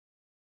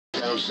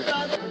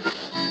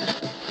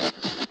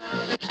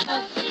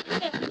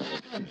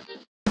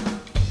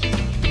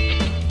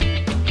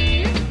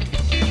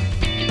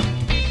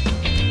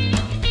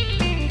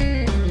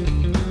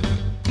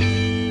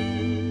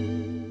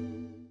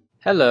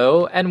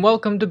Hello, and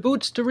welcome to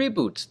Boots to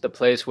Reboots, the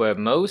place where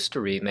most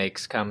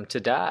remakes come to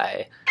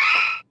die.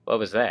 What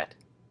was that?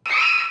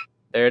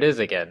 There it is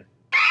again.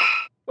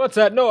 What's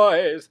that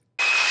noise?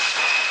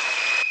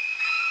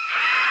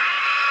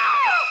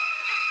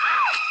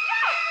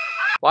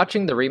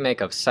 Watching the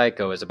remake of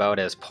Psycho is about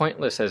as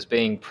pointless as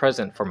being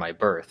present for my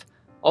birth.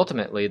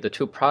 Ultimately, the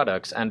two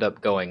products end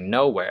up going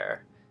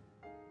nowhere.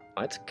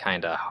 Well, that's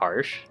kinda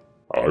harsh.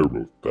 I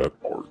wrote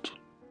that part.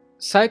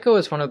 Psycho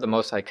is one of the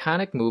most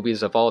iconic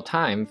movies of all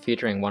time,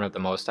 featuring one of the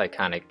most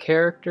iconic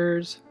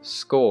characters,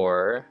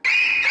 score,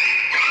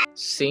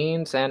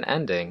 scenes, and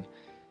ending.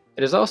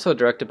 It is also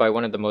directed by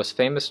one of the most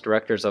famous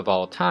directors of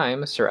all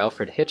time, Sir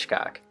Alfred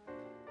Hitchcock.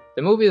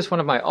 The movie is one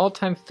of my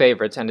all-time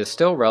favorites and is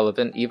still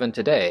relevant even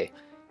today.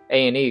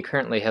 A&E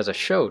currently has a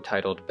show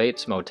titled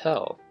Bates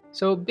Motel.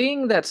 So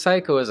being that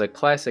Psycho is a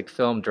classic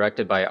film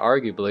directed by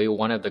arguably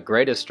one of the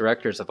greatest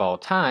directors of all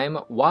time,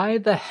 why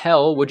the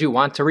hell would you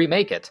want to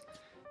remake it?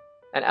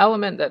 An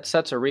element that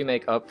sets a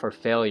remake up for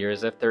failure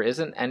is if there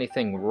isn't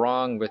anything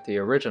wrong with the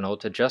original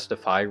to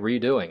justify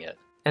redoing it.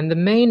 And the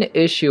main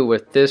issue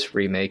with this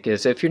remake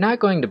is if you're not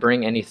going to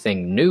bring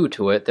anything new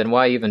to it, then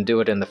why even do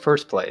it in the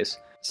first place?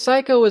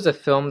 Psycho is a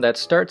film that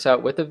starts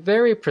out with a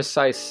very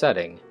precise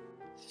setting.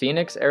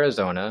 Phoenix,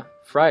 Arizona,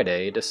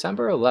 Friday,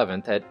 December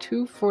 11th at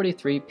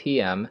 2:43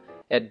 p.m.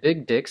 at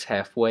Big Dick's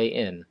Halfway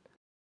Inn.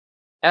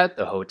 At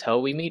the hotel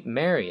we meet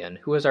Marion,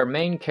 who is our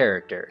main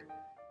character.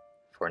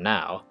 For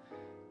now.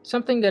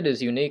 Something that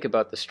is unique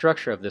about the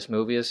structure of this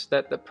movie is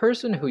that the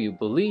person who you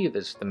believe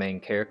is the main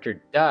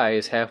character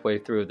dies halfway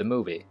through the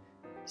movie.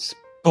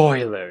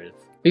 Spoilers!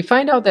 We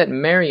find out that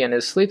Marion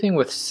is sleeping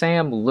with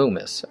Sam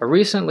Loomis, a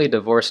recently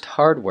divorced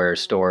hardware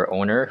store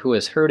owner who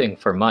is hurting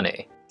for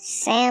money.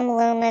 Sam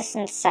Loomis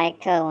and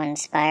Psycho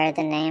inspired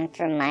the name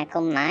for Michael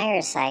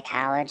Myers'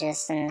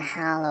 psychologist in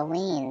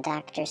Halloween,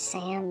 Dr.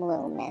 Sam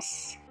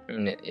Loomis.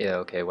 Yeah,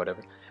 okay,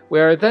 whatever. We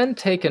are then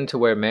taken to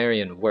where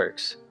Marion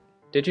works.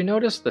 Did you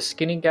notice the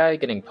skinny guy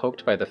getting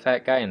poked by the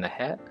fat guy in the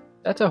hat?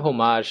 That's a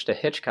homage to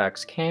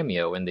Hitchcock's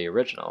cameo in the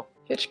original.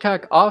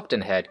 Hitchcock often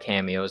had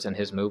cameos in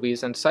his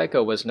movies, and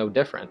Psycho was no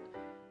different.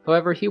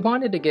 However, he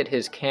wanted to get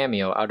his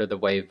cameo out of the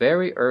way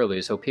very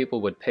early so people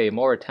would pay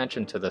more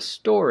attention to the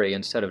story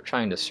instead of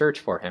trying to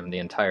search for him the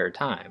entire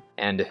time.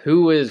 And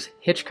who is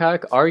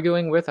Hitchcock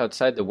arguing with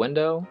outside the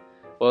window?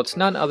 Well, it's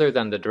none other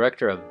than the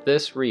director of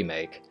this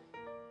remake.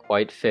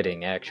 Quite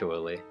fitting,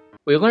 actually.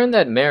 We learn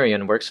that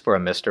Marion works for a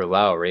Mr.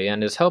 Lowry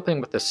and is helping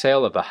with the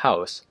sale of a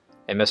house,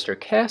 and Mr.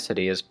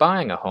 Cassidy is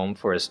buying a home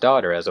for his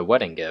daughter as a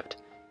wedding gift.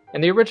 In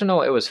the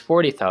original it was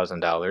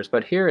 $40,000,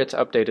 but here it's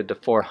updated to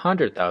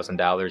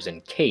 $400,000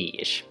 in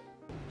cash.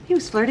 He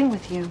was flirting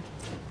with you.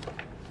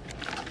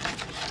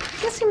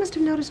 I guess he must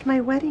have noticed my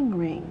wedding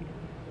ring.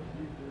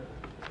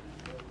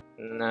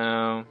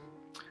 No.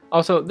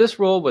 Also, this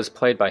role was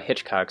played by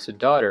Hitchcock's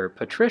daughter,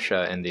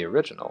 Patricia, in the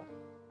original.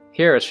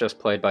 Here it's just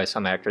played by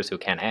some actors who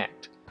can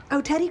act.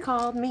 Oh, Teddy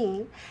called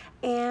me,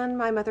 and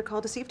my mother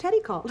called to see if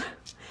Teddy called.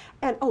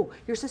 And, oh,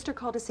 your sister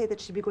called to say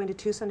that she'd be going to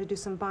Tucson to do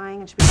some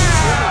buying, and she'd be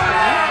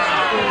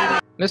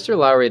Mr.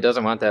 Lowry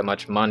doesn't want that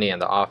much money in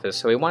the office,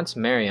 so he wants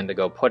Marion to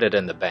go put it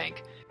in the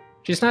bank.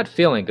 She's not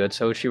feeling good,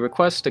 so she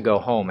requests to go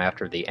home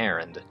after the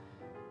errand.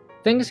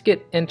 Things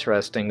get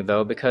interesting,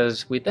 though,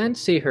 because we then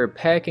see her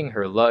packing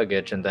her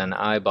luggage and then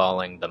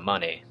eyeballing the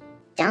money.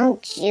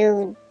 Don't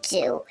you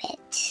do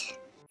it.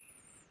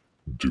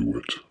 Do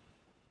it.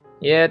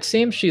 Yeah, it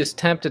seems she's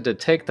tempted to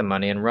take the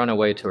money and run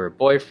away to her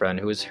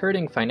boyfriend, who is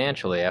hurting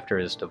financially after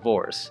his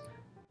divorce.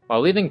 While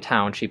leaving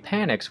town, she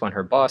panics when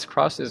her boss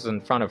crosses in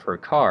front of her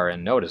car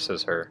and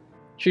notices her.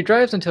 She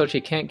drives until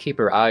she can't keep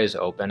her eyes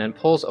open and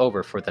pulls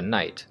over for the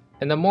night.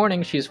 In the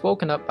morning, she's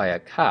woken up by a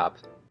cop.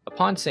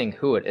 Upon seeing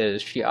who it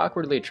is, she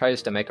awkwardly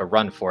tries to make a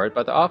run for it,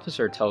 but the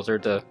officer tells her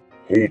to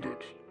hold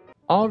it.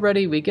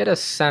 Already, we get a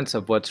sense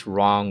of what's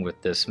wrong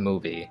with this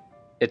movie.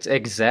 It's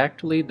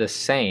exactly the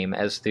same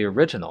as the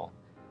original.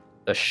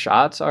 The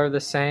shots are the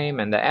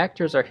same, and the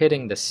actors are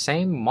hitting the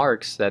same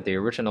marks that the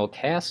original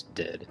cast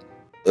did.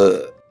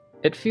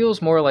 It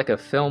feels more like a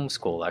film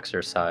school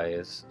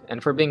exercise,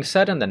 and for being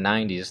set in the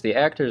 90s, the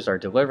actors are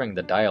delivering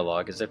the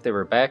dialogue as if they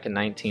were back in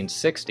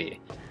 1960.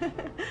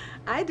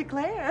 I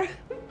declare.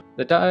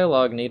 The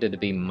dialogue needed to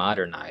be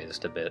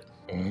modernized a bit.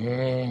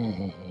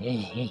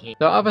 The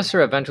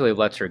officer eventually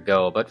lets her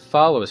go, but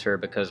follows her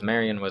because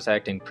Marion was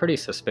acting pretty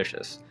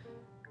suspicious.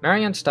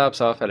 Marion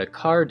stops off at a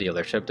car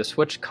dealership to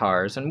switch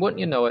cars, and wouldn't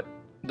you know it,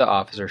 the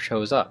officer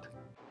shows up.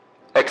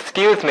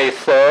 Excuse me,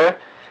 sir.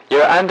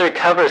 Your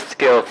undercover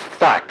skills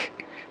suck.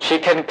 She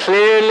can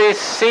clearly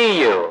see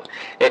you.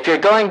 If you're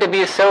going to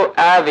be so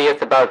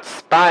obvious about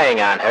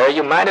spying on her,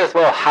 you might as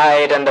well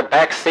hide in the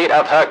back seat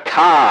of her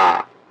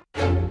car.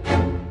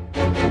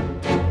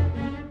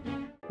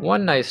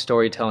 One nice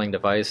storytelling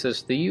device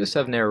is the use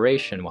of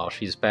narration while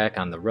she's back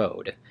on the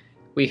road.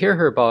 We hear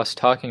her boss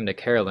talking to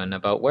Carolyn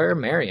about where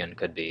Marion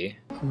could be.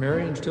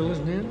 Marion still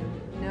isn't in?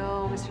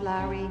 No, Mr.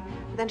 Lowry.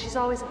 Then she's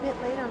always a bit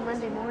late on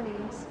Monday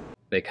mornings.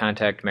 They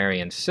contact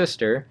Marion's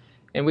sister,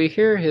 and we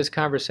hear his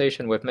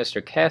conversation with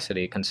Mr.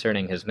 Cassidy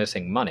concerning his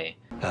missing money.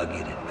 I'll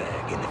get it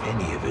back, and if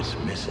any of it's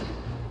missing,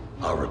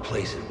 I'll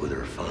replace it with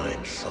her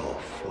fine,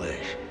 soft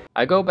flesh.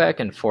 I go back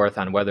and forth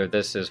on whether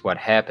this is what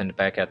happened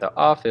back at the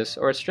office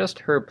or it's just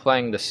her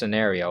playing the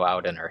scenario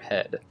out in her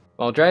head.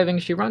 While driving,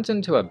 she runs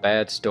into a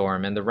bad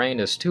storm and the rain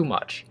is too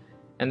much.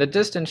 In the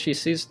distance, she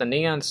sees the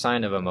neon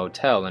sign of a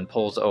motel and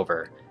pulls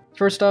over.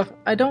 First off,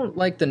 I don't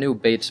like the new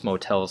Bates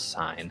Motel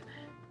sign.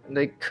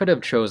 They could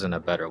have chosen a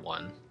better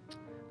one.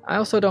 I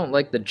also don't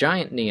like the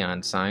giant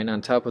neon sign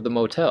on top of the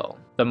motel.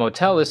 The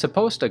motel is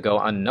supposed to go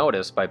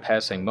unnoticed by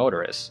passing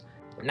motorists,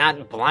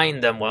 not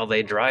blind them while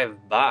they drive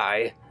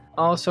by.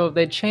 Also,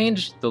 they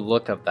changed the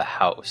look of the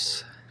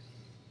house.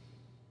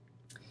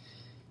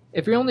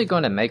 If you're only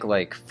going to make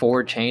like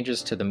 4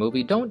 changes to the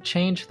movie, don't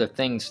change the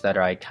things that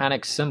are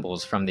iconic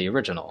symbols from the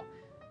original.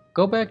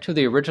 Go back to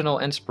the original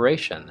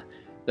inspiration,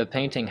 the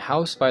painting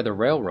House by the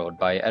Railroad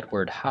by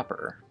Edward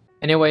Hopper.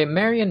 Anyway,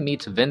 Marion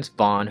meets Vince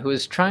Vaughn, who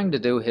is trying to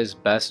do his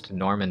best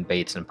Norman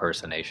Bates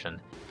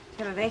impersonation.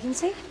 You have a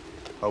vacancy?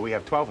 Oh, we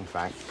have 12, in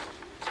fact.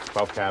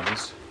 12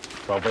 cabins,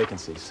 12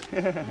 vacancies.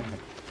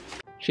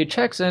 She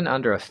checks in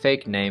under a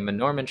fake name and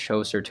Norman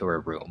shows her to her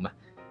room.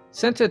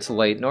 Since it's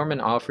late,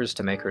 Norman offers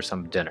to make her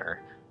some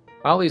dinner.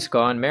 While he's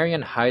gone,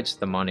 Marion hides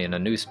the money in a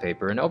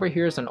newspaper and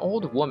overhears an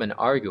old woman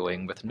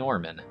arguing with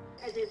Norman.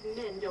 As if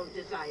men don't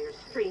desire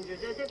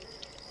strangers, as if...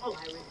 Oh,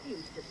 I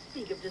refuse to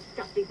speak of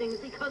disgusting things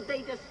because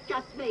they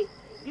disgust me.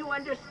 You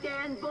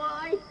understand,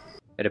 boy?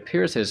 It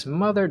appears his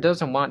mother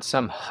doesn't want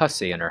some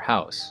hussy in her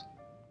house.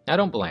 I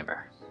don't blame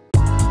her.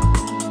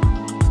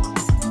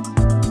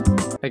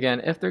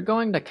 Again, if they're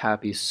going to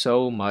copy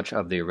so much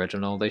of the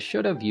original, they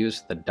should have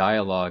used the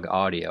dialogue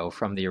audio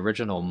from the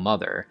original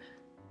mother.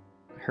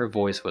 Her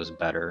voice was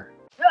better.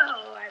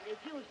 Oh, I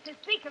refuse to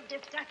speak of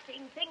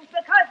disgusting things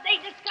because they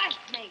disgust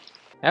me.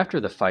 After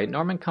the fight,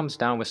 Norman comes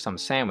down with some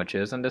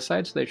sandwiches and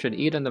decides they should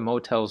eat in the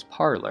motel's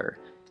parlor.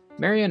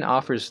 Marion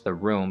offers the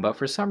room, but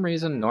for some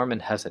reason Norman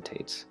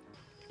hesitates.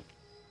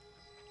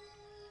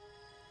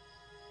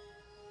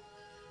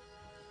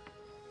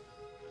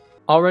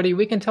 Already,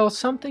 we can tell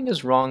something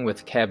is wrong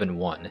with Cabin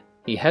 1.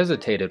 He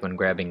hesitated when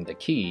grabbing the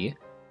key,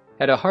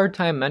 had a hard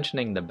time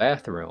mentioning the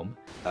bathroom.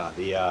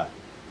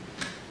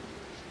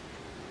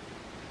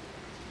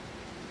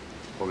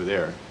 Over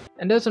there.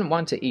 And doesn't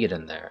want to eat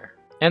in there.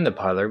 In the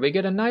parlor, we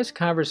get a nice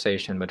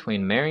conversation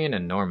between Marion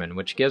and Norman,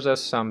 which gives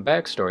us some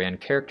backstory and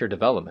character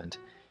development.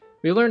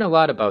 We learn a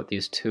lot about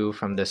these two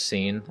from this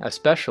scene,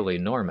 especially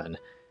Norman.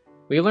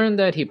 We learn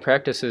that he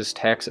practices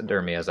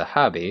taxidermy as a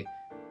hobby.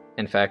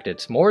 In fact,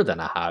 it's more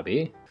than a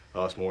hobby.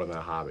 Oh, it's more than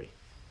a hobby.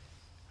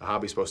 A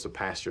hobby's supposed to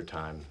pass your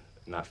time,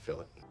 not fill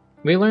it.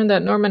 We learn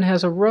that Norman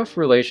has a rough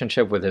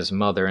relationship with his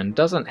mother and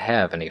doesn't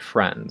have any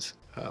friends.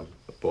 A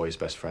boy's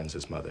best friend's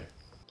his mother.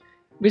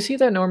 We see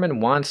that Norman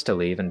wants to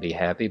leave and be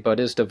happy, but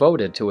is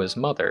devoted to his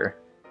mother.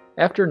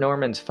 After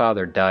Norman's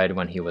father died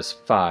when he was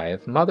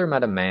 5, Mother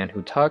met a man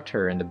who talked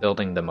her into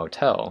building the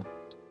motel.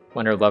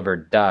 When her lover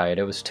died,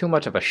 it was too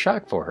much of a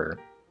shock for her.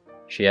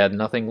 She had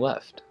nothing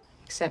left.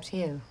 Except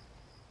you.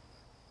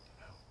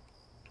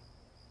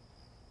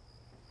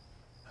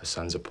 A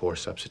son's a poor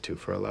substitute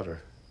for a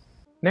lover.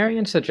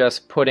 Marion suggests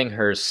putting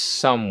her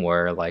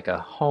somewhere like a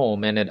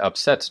home, and it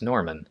upsets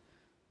Norman.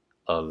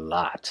 A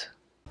lot.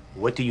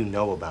 What do you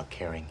know about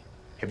caring?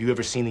 Have you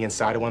ever seen the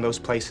inside of one of those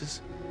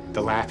places?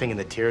 The laughing and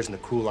the tears and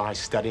the cruel eyes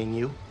studying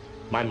you?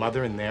 My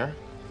mother in there?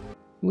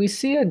 We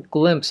see a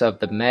glimpse of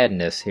the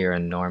madness here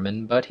in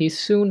Norman, but he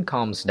soon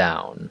calms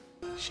down.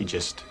 She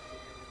just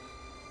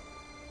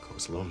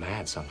goes a little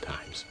mad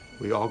sometimes.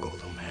 We all go a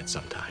little mad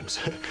sometimes.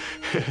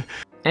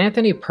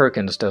 Anthony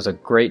Perkins does a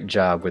great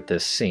job with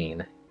this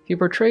scene. He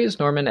portrays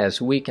Norman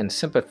as weak and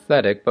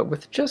sympathetic, but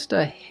with just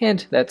a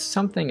hint that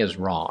something is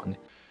wrong.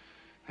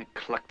 They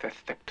cluck their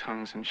thick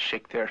tongues and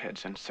shake their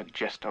heads and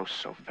suggest oh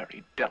so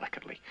very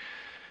delicately.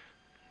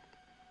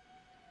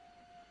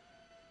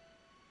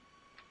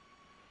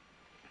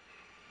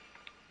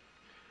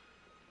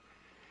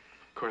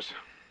 Of course,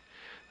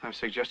 I've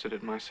suggested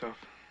it myself.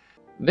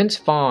 Vince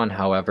Vaughn,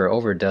 however,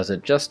 overdoes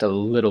it just a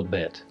little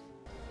bit.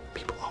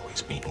 People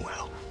always mean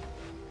well.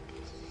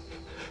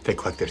 They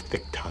cluck their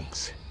thick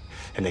tongues,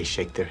 and they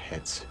shake their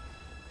heads,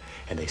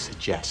 and they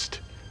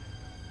suggest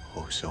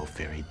oh so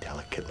very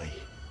delicately.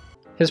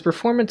 His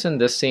performance in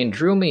this scene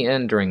drew me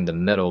in during the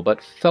middle,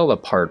 but fell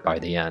apart by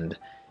the end.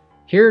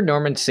 Here,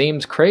 Norman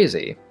seems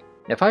crazy.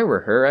 If I were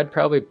her, I'd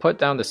probably put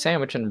down the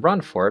sandwich and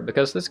run for it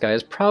because this guy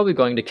is probably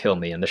going to kill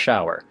me in the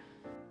shower.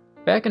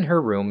 Back in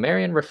her room,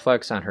 Marion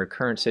reflects on her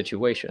current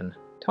situation.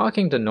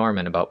 Talking to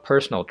Norman about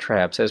personal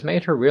traps has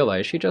made her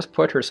realize she just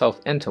put herself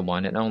into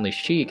one and only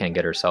she can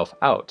get herself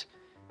out.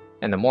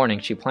 In the morning,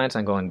 she plans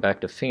on going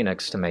back to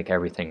Phoenix to make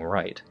everything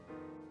right.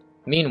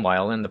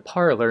 Meanwhile, in the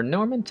parlor,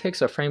 Norman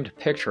takes a framed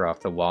picture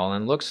off the wall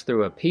and looks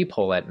through a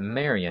peephole at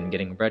Marion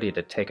getting ready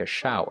to take a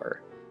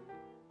shower.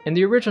 In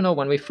the original,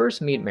 when we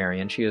first meet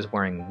Marion, she is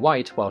wearing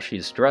white while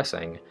she's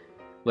dressing.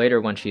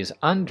 Later, when she's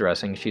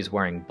undressing, she's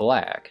wearing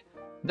black.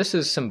 This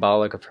is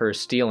symbolic of her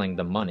stealing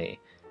the money.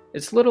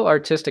 It's little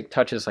artistic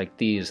touches like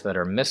these that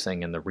are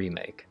missing in the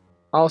remake.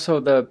 Also,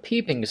 the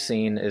peeping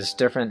scene is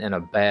different in a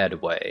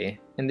bad way.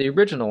 In the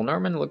original,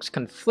 Norman looks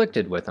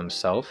conflicted with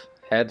himself,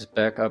 heads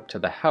back up to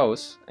the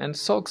house, and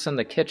sulks in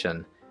the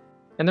kitchen.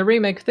 In the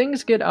remake,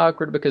 things get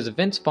awkward because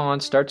Vince Vaughn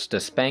starts to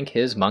spank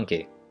his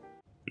monkey.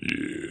 Yeah.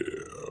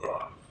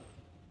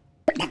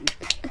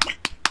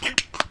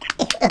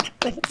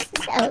 It's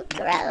so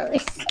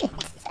gross.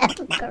 It's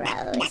so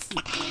gross.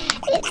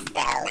 It's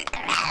so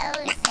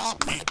gross. It's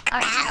gross.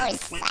 I hate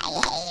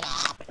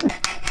it.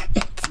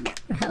 It's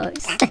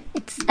gross.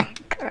 It's so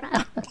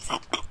gross.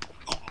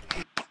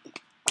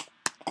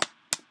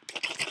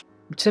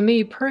 To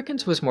me,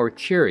 Perkins was more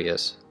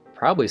curious,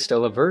 probably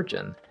still a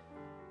virgin.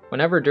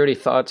 Whenever dirty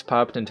thoughts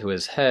popped into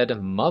his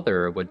head,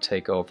 Mother would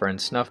take over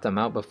and snuff them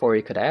out before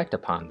he could act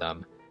upon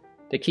them,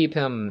 to keep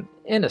him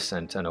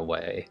innocent in a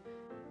way.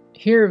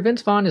 Here,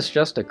 Vince Vaughn is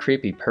just a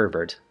creepy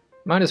pervert.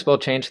 Might as well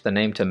change the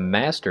name to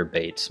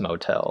Masturbates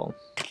Motel.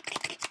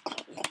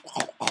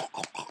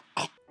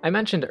 I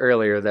mentioned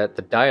earlier that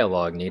the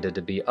dialogue needed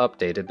to be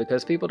updated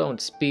because people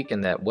don't speak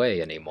in that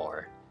way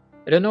anymore.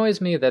 It annoys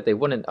me that they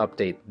wouldn't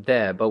update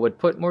that, but would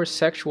put more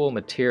sexual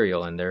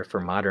material in there for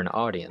modern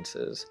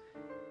audiences.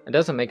 It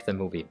doesn't make the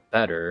movie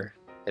better,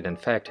 it in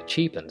fact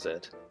cheapens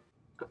it.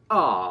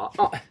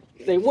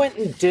 They went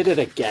and did it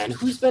again.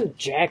 Who's been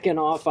jacking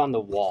off on the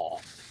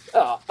wall?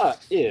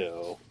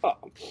 Ew.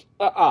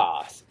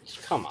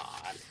 Come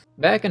on.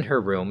 Back in her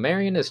room,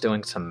 Marion is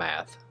doing some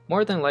math,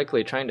 more than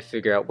likely trying to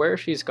figure out where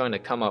she's going to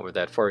come up with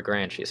that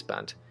 $4,000 she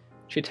spent.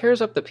 She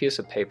tears up the piece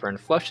of paper and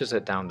flushes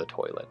it down the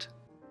toilet.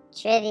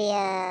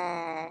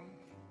 Trivia.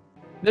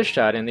 This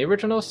shot in the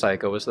original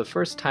Psycho was the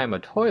first time a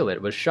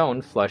toilet was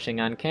shown flushing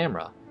on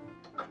camera.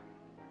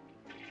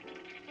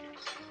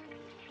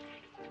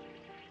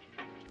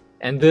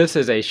 And this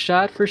is a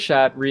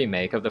shot-for-shot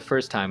remake of the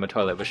first time a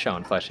toilet was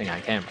shown flushing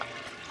on camera.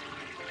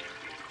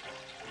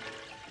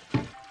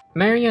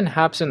 Marion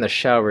hops in the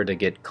shower to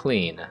get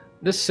clean.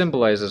 This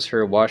symbolizes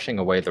her washing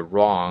away the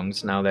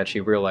wrongs now that she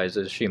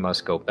realizes she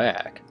must go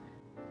back.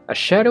 A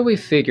shadowy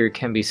figure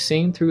can be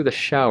seen through the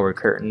shower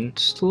curtain,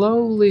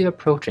 slowly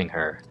approaching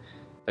her.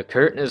 The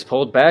curtain is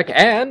pulled back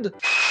and...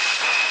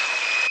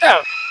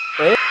 Oh!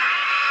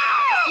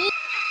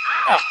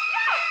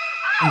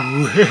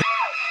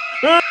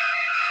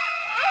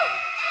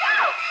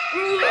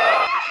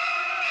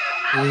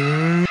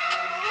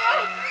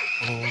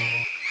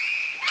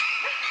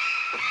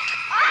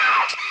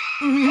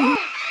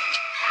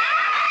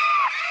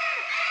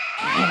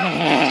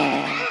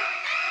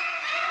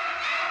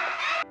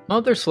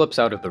 Mother slips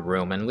out of the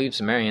room and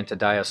leaves Marion to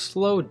die a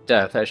slow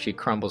death as she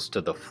crumbles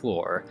to the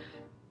floor.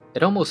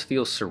 It almost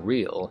feels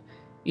surreal.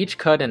 Each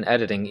cut in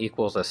editing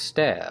equals a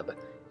stab,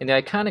 and the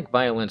iconic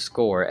violent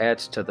score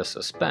adds to the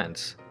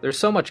suspense. There's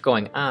so much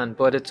going on,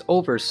 but it's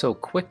over so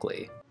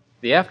quickly.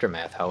 The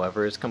aftermath,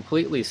 however, is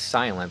completely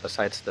silent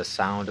besides the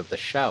sound of the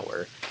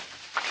shower,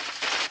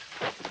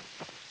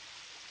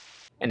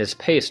 and is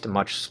paced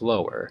much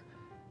slower.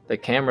 The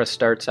camera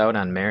starts out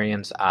on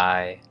Marion's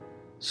eye,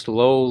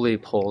 slowly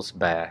pulls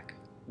back,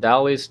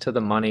 dollies to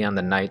the money on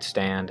the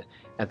nightstand,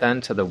 and then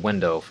to the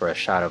window for a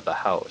shot of the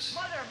house.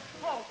 Mother!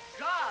 Oh,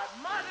 God!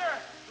 Mother!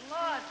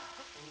 Blood!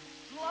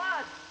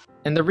 Blood!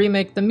 In the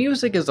remake, the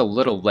music is a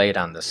little late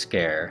on the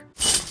scare.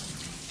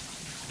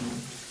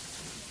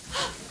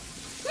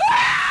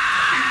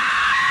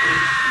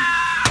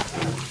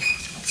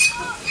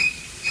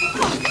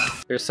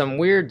 There's some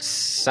weird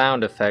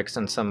sound effects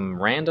and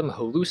some random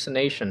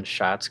hallucination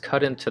shots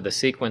cut into the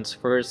sequence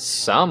for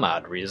some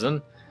odd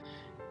reason.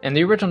 In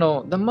the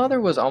original, the mother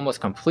was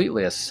almost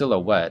completely a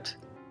silhouette.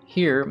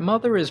 Here,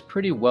 Mother is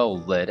pretty well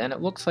lit, and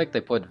it looks like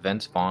they put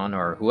Vince Vaughn,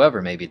 or whoever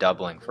may be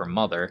doubling for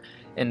Mother,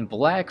 in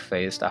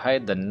blackface to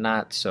hide the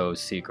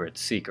not-so-secret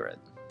secret.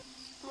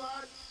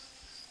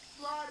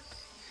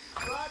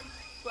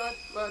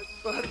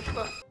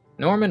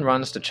 Norman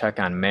runs to check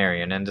on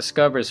Marion and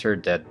discovers her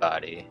dead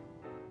body.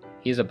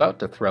 He's about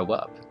to throw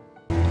up.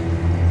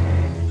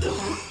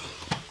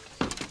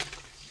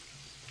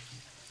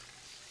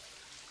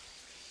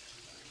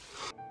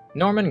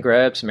 Norman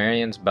grabs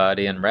Marion's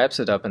body and wraps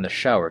it up in the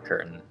shower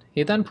curtain.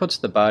 He then puts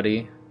the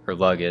body, her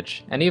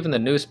luggage, and even the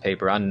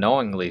newspaper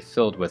unknowingly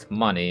filled with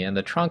money in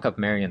the trunk of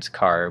Marion's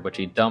car, which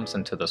he dumps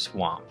into the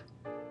swamp.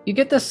 You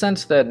get the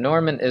sense that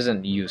Norman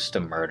isn't used to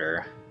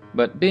murder,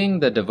 but being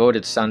the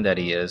devoted son that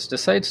he is,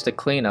 decides to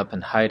clean up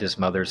and hide his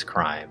mother's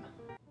crime.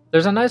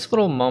 There's a nice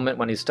little moment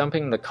when he's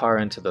dumping the car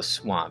into the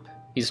swamp.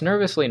 He's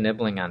nervously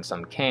nibbling on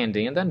some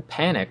candy and then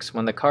panics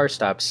when the car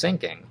stops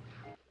sinking.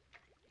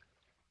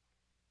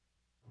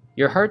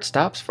 Your heart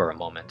stops for a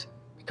moment,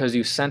 because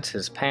you sense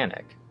his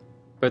panic,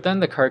 but then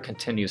the car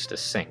continues to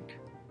sink.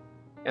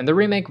 In the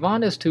remake,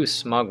 Vaughn is too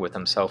smug with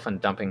himself in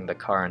dumping the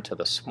car into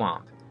the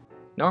swamp.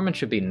 Norman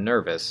should be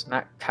nervous,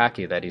 not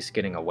cocky that he's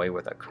getting away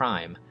with a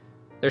crime.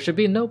 There should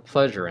be no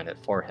pleasure in it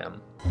for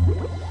him.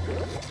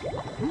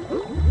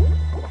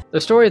 The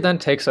story then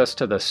takes us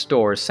to the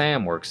store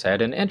Sam works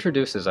at and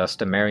introduces us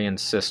to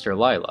Marion's sister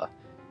Lila.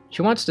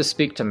 She wants to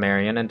speak to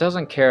Marion and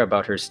doesn't care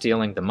about her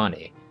stealing the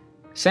money.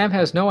 Sam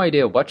has no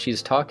idea what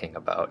she's talking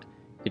about.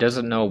 He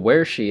doesn't know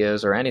where she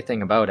is or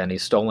anything about any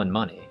stolen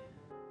money.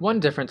 One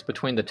difference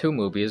between the two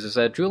movies is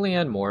that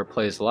Julianne Moore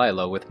plays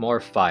Lila with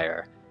more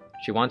fire.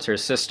 She wants her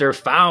sister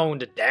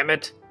found, damn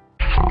it!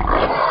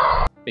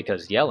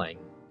 Because yelling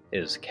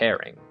is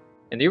caring.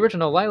 In the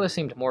original, Lila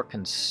seemed more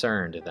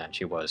concerned than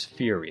she was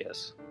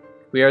furious.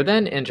 We are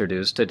then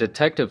introduced to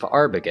Detective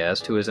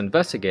Arbogast, who is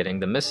investigating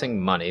the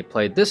missing money,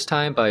 played this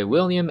time by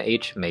William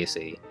H.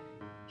 Macy.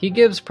 He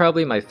gives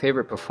probably my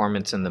favorite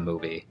performance in the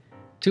movie.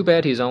 Too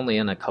bad he's only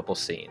in a couple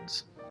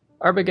scenes.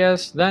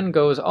 Arbogast then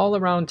goes all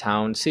around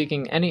town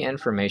seeking any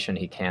information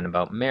he can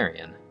about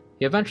Marion.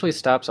 He eventually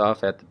stops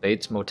off at the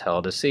Bates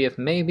Motel to see if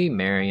maybe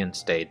Marion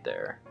stayed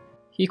there.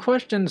 He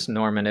questions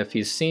Norman if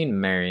he's seen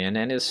Marion,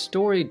 and his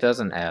story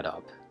doesn't add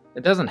up.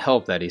 It doesn't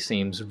help that he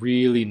seems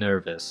really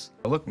nervous.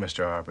 Look,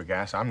 Mr.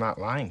 Arbogast, I'm not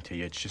lying to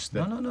you. It's just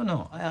that...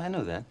 No. I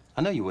know that.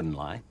 I know you wouldn't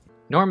lie.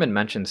 Norman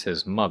mentions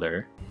his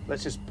mother.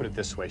 Let's just put it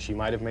this way. She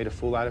might have made a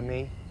fool out of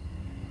me,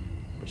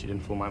 but she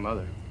didn't fool my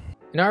mother.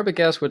 And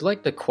Arbogast would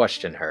like to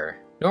question her.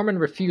 Norman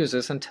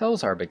refuses and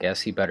tells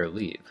Arbogast he better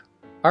leave.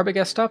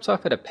 Arbogast stops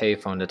off at a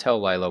payphone to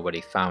tell Lila what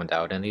he found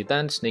out, and he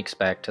then sneaks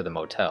back to the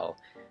motel.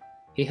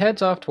 He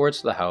heads off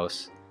towards the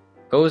house,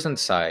 goes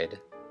inside,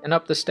 and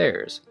up the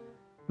stairs.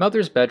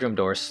 Mother's bedroom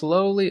door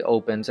slowly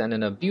opens, and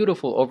in a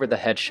beautiful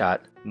over-the-head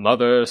shot,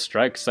 Mother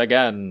strikes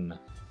again.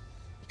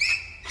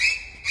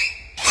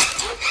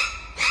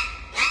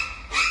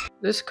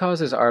 This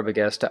causes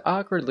Arbogast to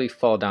awkwardly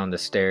fall down the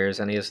stairs,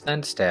 and he is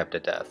then stabbed to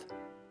death.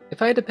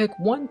 If I had to pick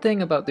one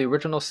thing about the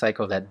original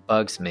Psycho that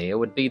bugs me, it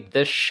would be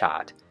this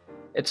shot.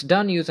 It's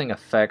done using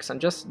effects and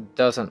just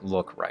doesn't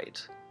look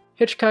right.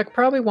 Hitchcock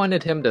probably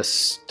wanted him to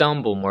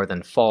stumble more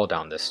than fall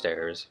down the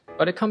stairs,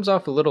 but it comes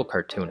off a little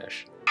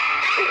cartoonish.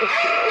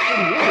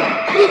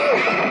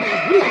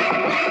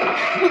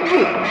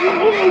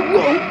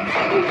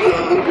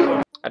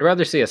 I'd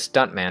rather see a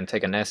stuntman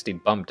take a nasty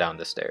bump down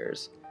the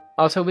stairs.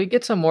 Also, we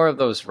get some more of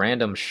those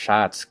random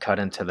shots cut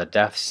into the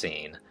death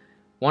scene.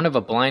 One of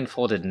a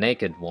blindfolded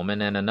naked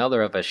woman and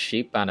another of a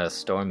sheep on a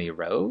stormy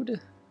road?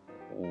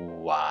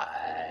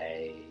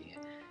 Why?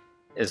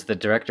 Is the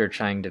director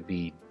trying to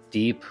be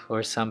deep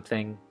or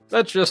something?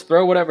 Let's just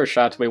throw whatever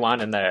shots we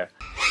want in there.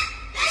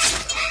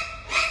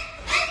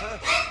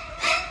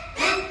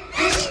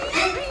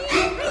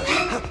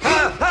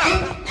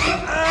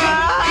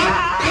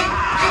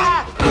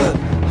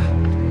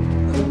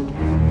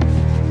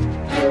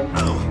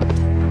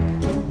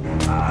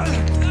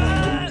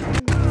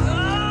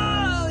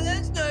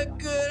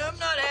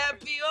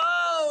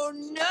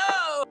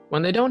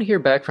 When they don't hear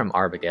back from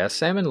Arbogast,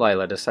 Sam and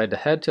Lila decide to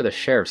head to the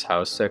sheriff's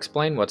house to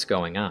explain what's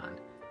going on.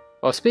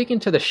 While speaking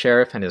to the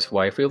sheriff and his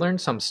wife, we learn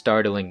some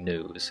startling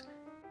news.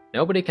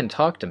 Nobody can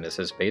talk to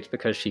Mrs. Bates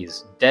because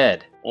she's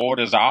dead.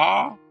 Orders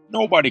are,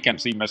 nobody can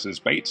see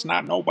Mrs. Bates,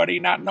 not nobody,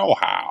 not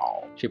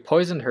no-how. She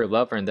poisoned her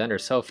lover and then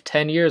herself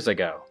 10 years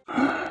ago.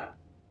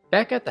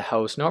 Back at the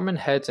house, Norman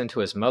heads into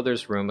his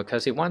mother's room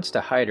because he wants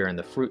to hide her in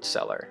the fruit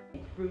cellar.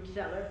 Fruit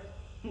cellar?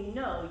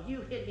 No,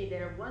 you hit me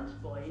there once,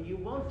 boy, and you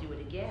won't do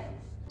it again.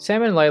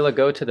 Sam and Lila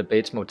go to the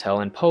Bates Motel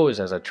and pose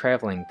as a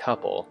traveling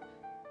couple.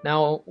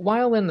 Now,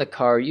 while in the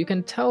car, you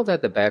can tell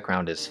that the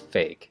background is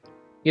fake.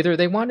 Either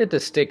they wanted to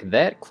stick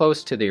that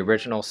close to the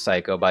original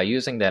Psycho by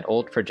using that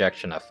old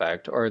projection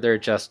effect, or they're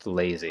just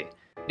lazy.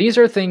 These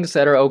are things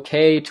that are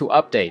okay to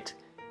update.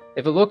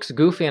 If it looks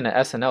goofy in an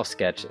SNL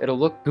sketch, it'll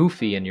look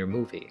goofy in your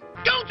movie.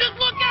 Don't just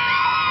look at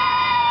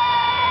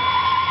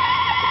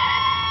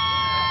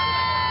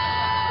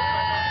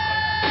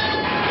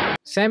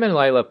Sam and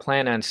Lila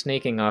plan on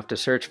sneaking off to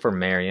search for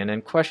Marion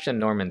and question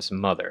Norman's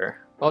mother.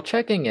 While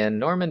checking in,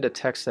 Norman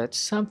detects that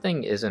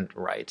something isn't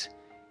right.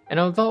 And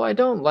although I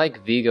don't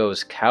like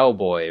Vigo's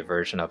cowboy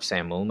version of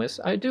Sam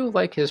Loomis, I do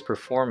like his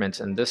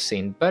performance in this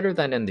scene better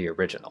than in the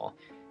original.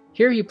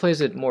 Here he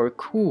plays it more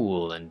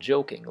cool and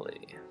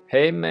jokingly.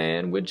 Hey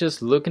man, we're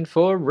just looking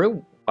for a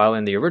room. While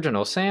in the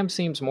original, Sam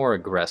seems more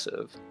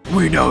aggressive.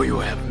 We know you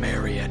have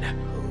Marion.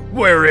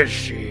 Where is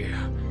she?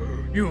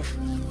 You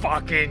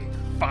fucking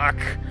fuck.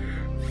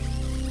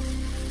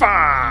 Fuck!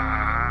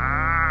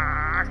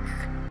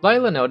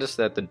 Lila noticed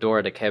that the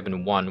door to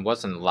cabin 1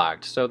 wasn't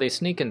locked, so they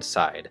sneak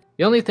inside.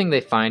 The only thing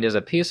they find is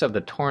a piece of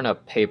the torn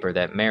up paper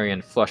that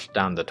Marion flushed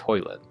down the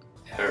toilet.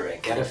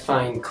 Alright, gotta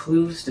find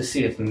clues to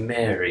see if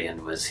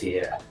Marion was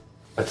here.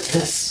 What's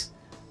this?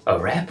 A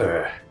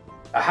wrapper.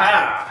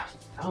 Aha!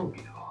 Found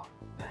you.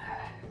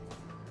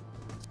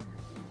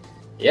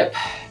 Yep,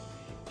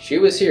 she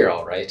was here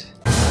alright.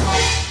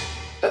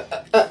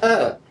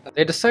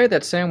 They decide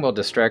that Sam will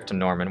distract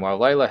Norman while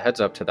Lila heads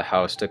up to the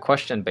house to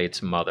question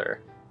Bates'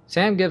 mother.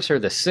 Sam gives her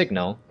the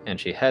signal, and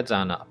she heads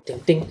on up. Ding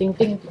ding ding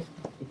ding.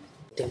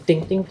 Ding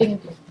ding ding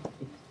ding.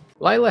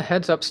 Lila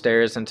heads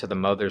upstairs into the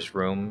mother's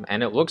room,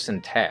 and it looks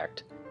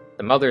intact.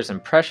 The mother's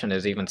impression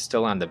is even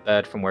still on the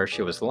bed from where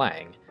she was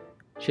laying.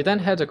 She then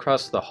heads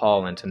across the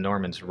hall into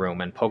Norman's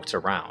room and pokes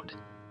around.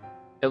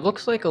 It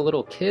looks like a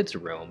little kid's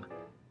room.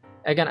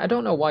 Again, I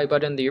don't know why,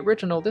 but in the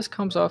original this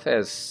comes off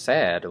as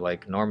sad,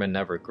 like Norman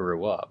never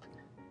grew up.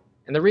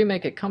 In the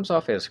remake it comes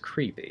off as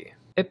creepy.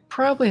 It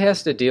probably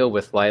has to deal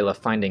with Lila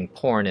finding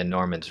porn in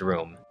Norman's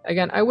room.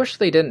 Again, I wish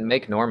they didn't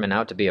make Norman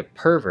out to be a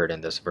pervert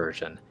in this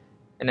version.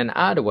 In an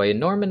odd way,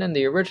 Norman in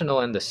the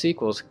original and the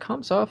sequels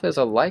comes off as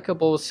a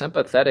likable,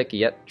 sympathetic,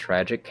 yet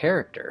tragic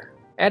character.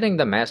 Adding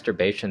the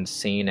masturbation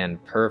scene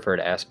and pervert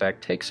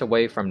aspect takes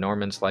away from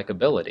Norman's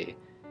likability.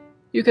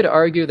 You could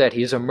argue that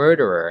he's a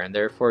murderer and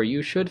therefore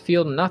you should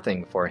feel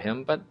nothing for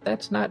him, but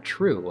that's not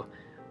true.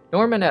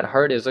 Norman at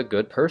heart is a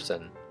good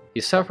person.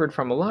 He suffered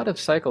from a lot of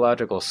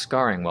psychological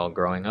scarring while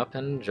growing up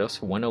and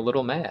just went a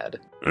little mad.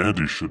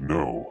 Andy should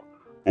know.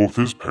 Both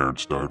his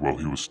parents died while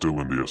he was still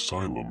in the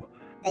asylum.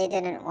 They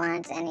didn't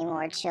want any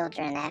more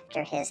children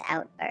after his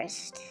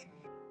outburst.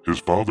 His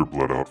father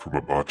bled out from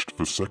a botched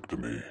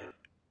vasectomy.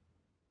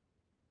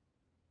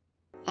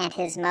 And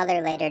his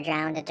mother later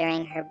drowned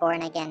during her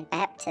born-again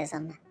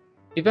baptism.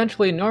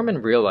 Eventually,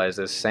 Norman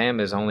realizes Sam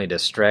is only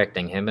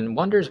distracting him and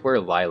wonders where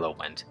Lila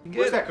went.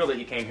 Where's that girl that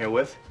you came here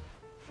with?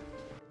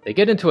 They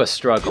get into a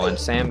struggle and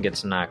Sam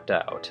gets knocked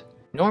out.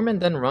 Norman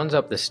then runs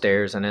up the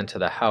stairs and into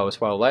the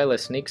house while Lila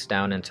sneaks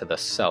down into the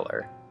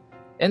cellar.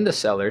 In the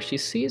cellar, she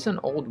sees an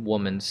old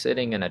woman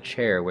sitting in a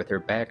chair with her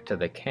back to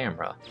the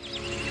camera.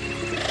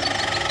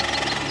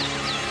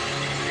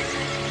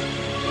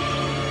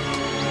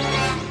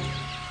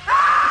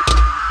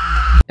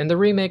 In the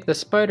remake, the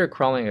spider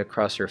crawling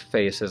across her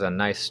face is a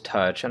nice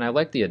touch, and I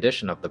like the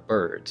addition of the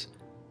birds.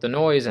 The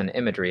noise and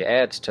imagery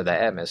adds to the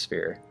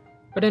atmosphere.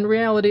 But in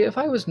reality, if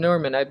I was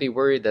Norman, I'd be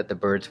worried that the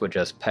birds would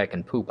just peck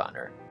and poop on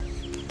her.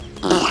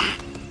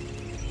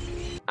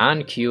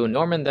 On cue,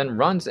 Norman then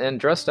runs in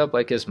dressed up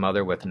like his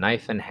mother with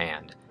knife in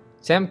hand.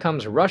 Sam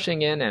comes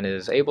rushing in and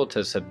is able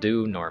to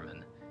subdue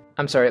Norman.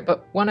 I'm sorry,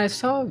 but when I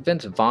saw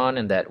Vince Vaughn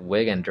in that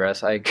wig and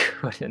dress, I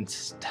couldn't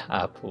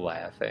stop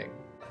laughing.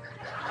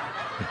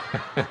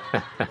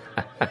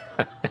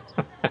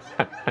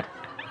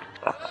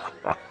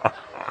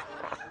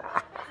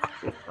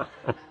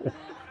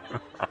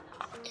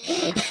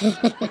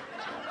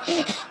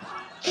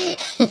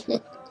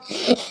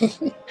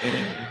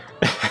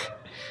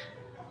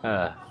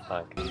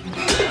 Fuck.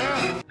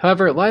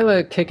 However,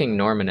 Lila kicking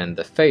Norman in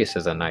the face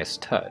is a nice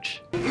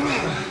touch.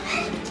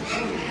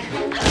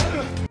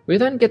 We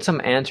then get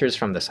some answers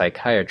from the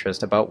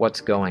psychiatrist about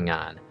what's going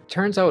on.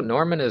 Turns out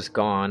Norman is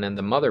gone and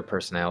the mother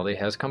personality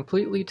has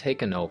completely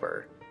taken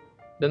over.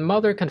 The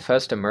mother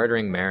confessed to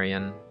murdering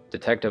Marion,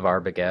 Detective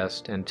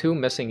Arbogast, and 2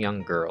 missing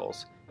young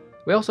girls.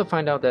 We also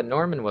find out that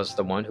Norman was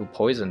the one who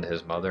poisoned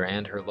his mother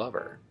and her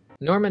lover.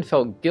 Norman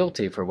felt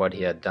guilty for what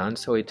he had done,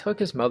 so he took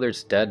his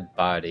mother's dead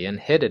body and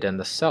hid it in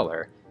the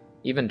cellar,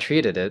 even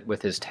treated it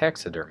with his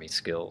taxidermy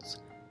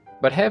skills.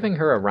 But having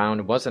her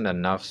around wasn't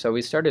enough, so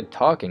he started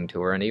talking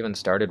to her and even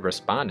started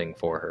responding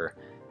for her.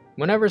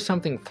 Whenever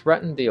something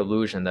threatened the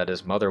illusion that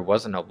his mother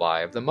wasn't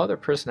alive, the mother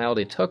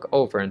personality took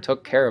over and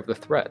took care of the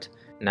threat.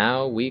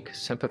 Now, weak,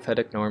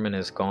 sympathetic Norman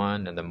is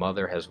gone and the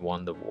mother has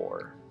won the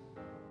war.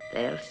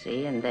 They'll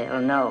see and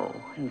they'll know,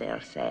 and they'll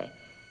say,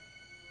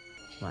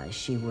 why,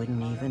 she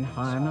wouldn't even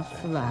harm a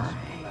fly.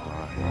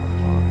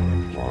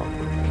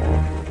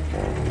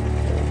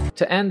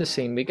 To end the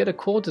scene, we get a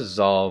cool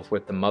dissolve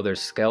with the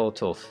mother's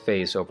skeletal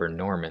face over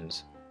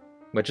Norman's,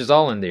 which is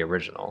all in the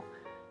original.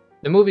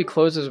 The movie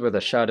closes with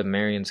a shot of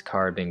Marion's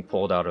car being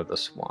pulled out of the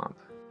swamp.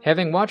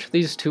 Having watched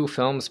these 2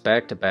 films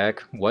back to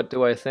back, what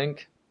do I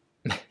think?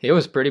 It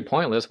was pretty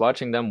pointless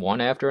watching them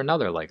one after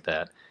another like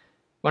that.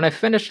 When I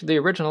finished the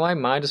original, I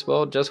might as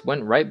well just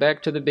went right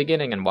back to the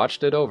beginning and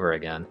watched it over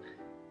again.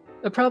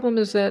 The problem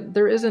is that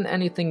there isn't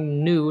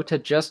anything new to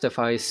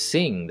justify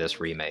seeing this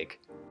remake.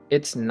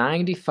 It's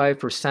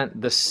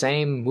 95% the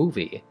same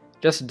movie,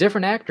 just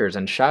different actors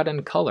and shot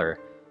in color.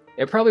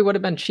 It probably would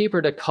have been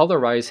cheaper to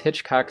colorize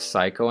Hitchcock's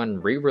Psycho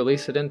and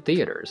re-release it in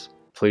theaters.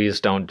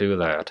 Please don't do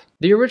that.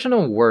 The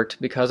original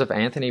worked because of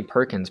Anthony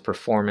Perkins'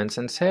 performance,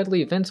 and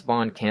sadly Vince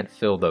Vaughn can't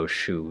fill those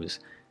shoes.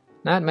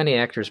 Not many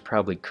actors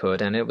probably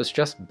could, and it was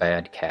just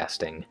bad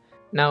casting.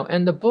 Now,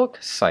 in the book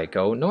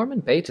Psycho,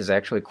 Norman Bates is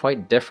actually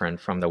quite different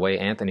from the way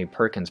Anthony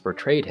Perkins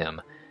portrayed him.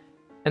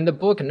 In the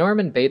book,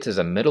 Norman Bates is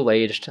a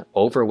middle-aged,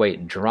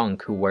 overweight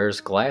drunk who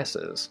wears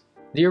glasses.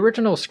 The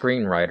original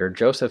screenwriter,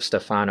 Joseph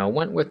Stefano,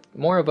 went with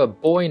more of a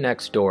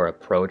boy-next-door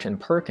approach, and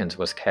Perkins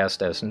was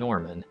cast as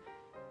Norman.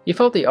 He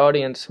felt the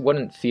audience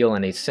wouldn't feel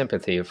any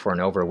sympathy for an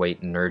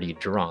overweight, nerdy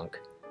drunk.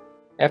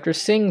 After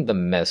seeing The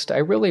Mist, I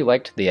really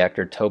liked the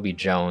actor Toby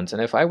Jones,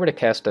 and if I were to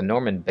cast a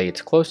Norman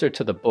Bates closer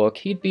to the book,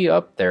 he'd be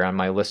up there on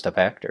my list of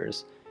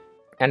actors.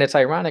 And it's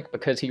ironic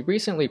because he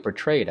recently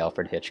portrayed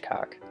Alfred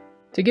Hitchcock.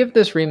 To give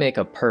this remake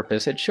a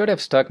purpose, it should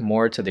have stuck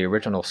more to the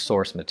original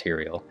source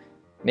material.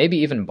 Maybe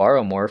even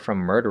borrow more from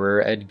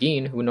murderer Ed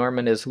Gein, who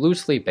Norman is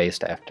loosely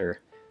based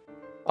after.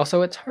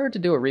 Also, it's hard to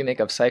do a remake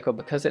of Psycho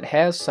because it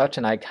has such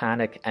an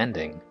iconic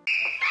ending.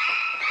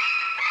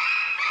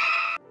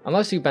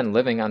 Unless you've been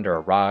living under a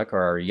rock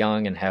or are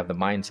young and have the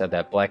mindset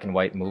that black and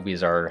white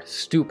movies are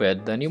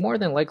stupid, then you more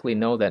than likely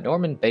know that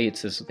Norman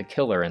Bates is the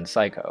killer in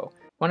Psycho.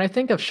 When I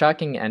think of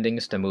shocking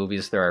endings to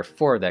movies, there are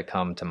 4 that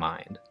come to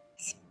mind.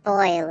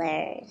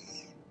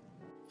 Spoilers.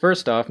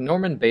 First off,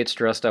 Norman Bates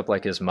dressed up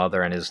like his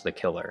mother and is the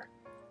killer.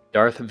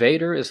 Darth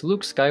Vader is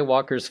Luke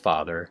Skywalker's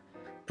father.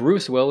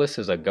 Bruce Willis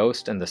is a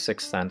ghost in The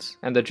Sixth Sense,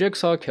 and the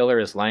Jigsaw Killer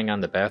is lying on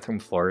the bathroom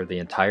floor the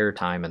entire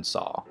time in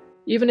Saw.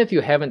 Even if you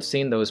haven't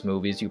seen those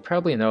movies, you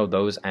probably know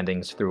those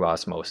endings through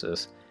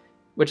osmosis,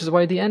 which is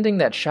why the ending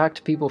that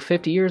shocked people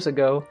 50 years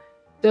ago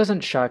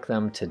doesn't shock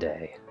them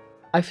today.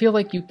 I feel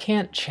like you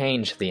can't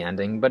change the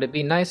ending, but it'd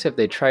be nice if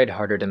they tried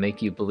harder to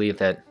make you believe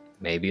that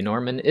maybe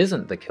Norman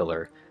isn't the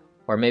killer,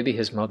 or maybe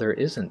his mother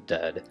isn't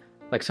dead,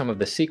 like some of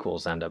the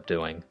sequels end up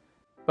doing.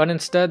 But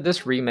instead,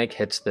 this remake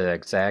hits the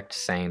exact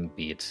same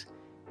beats.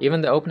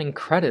 Even the opening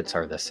credits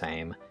are the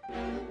same.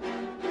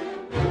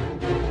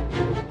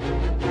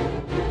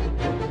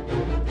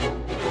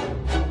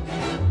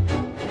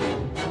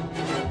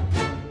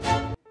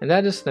 And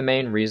that is the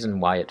main reason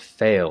why it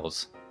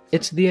fails.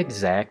 It's the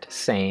exact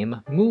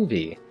same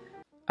movie.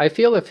 I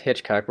feel if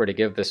Hitchcock were to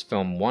give this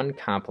film one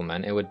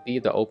compliment, it would be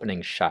the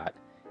opening shot.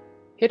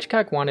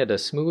 Hitchcock wanted a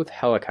smooth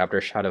helicopter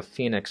shot of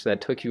Phoenix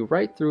that took you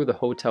right through the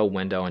hotel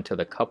window into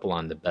the couple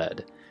on the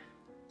bed.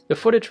 The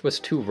footage was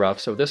too rough,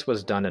 so this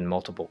was done in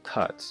multiple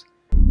cuts.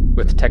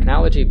 With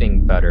technology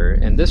being better,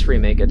 in this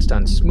remake it's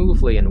done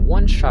smoothly in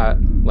one shot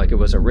like it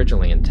was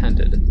originally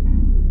intended.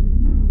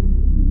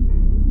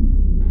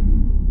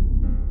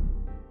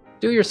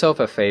 Do yourself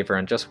a favor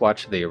and just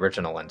watch the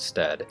original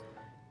instead.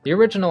 The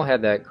original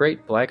had that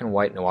great black and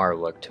white noir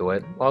look to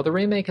it, while the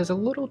remake is a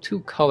little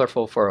too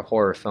colorful for a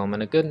horror film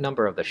and a good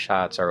number of the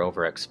shots are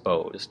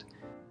overexposed.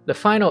 The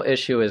final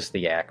issue is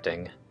the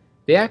acting.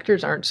 The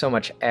actors aren't so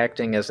much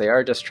acting as they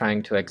are just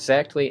trying to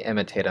exactly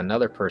imitate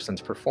another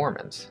person's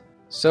performance.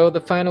 So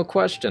the final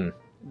question,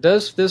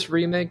 does this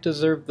remake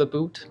deserve the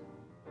boot?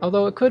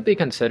 Although it could be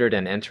considered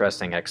an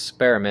interesting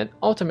experiment,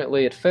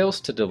 ultimately it fails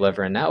to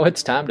deliver and now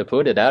it's time to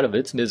put it out of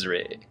its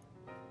misery.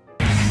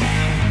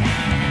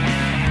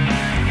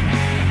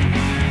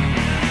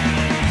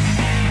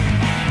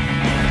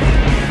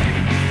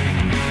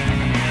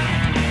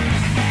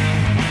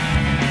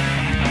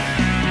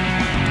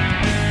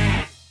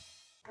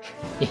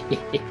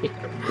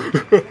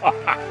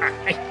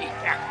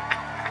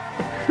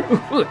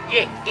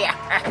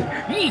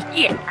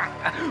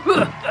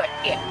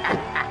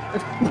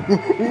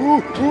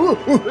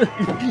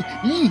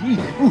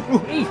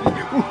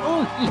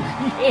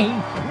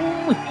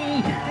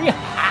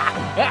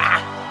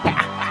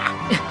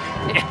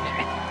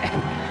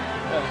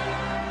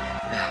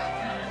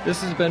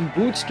 This has been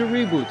Boots to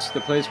Reboots,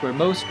 the place where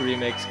most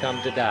remakes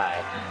come to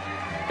die.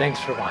 Thanks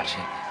for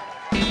watching.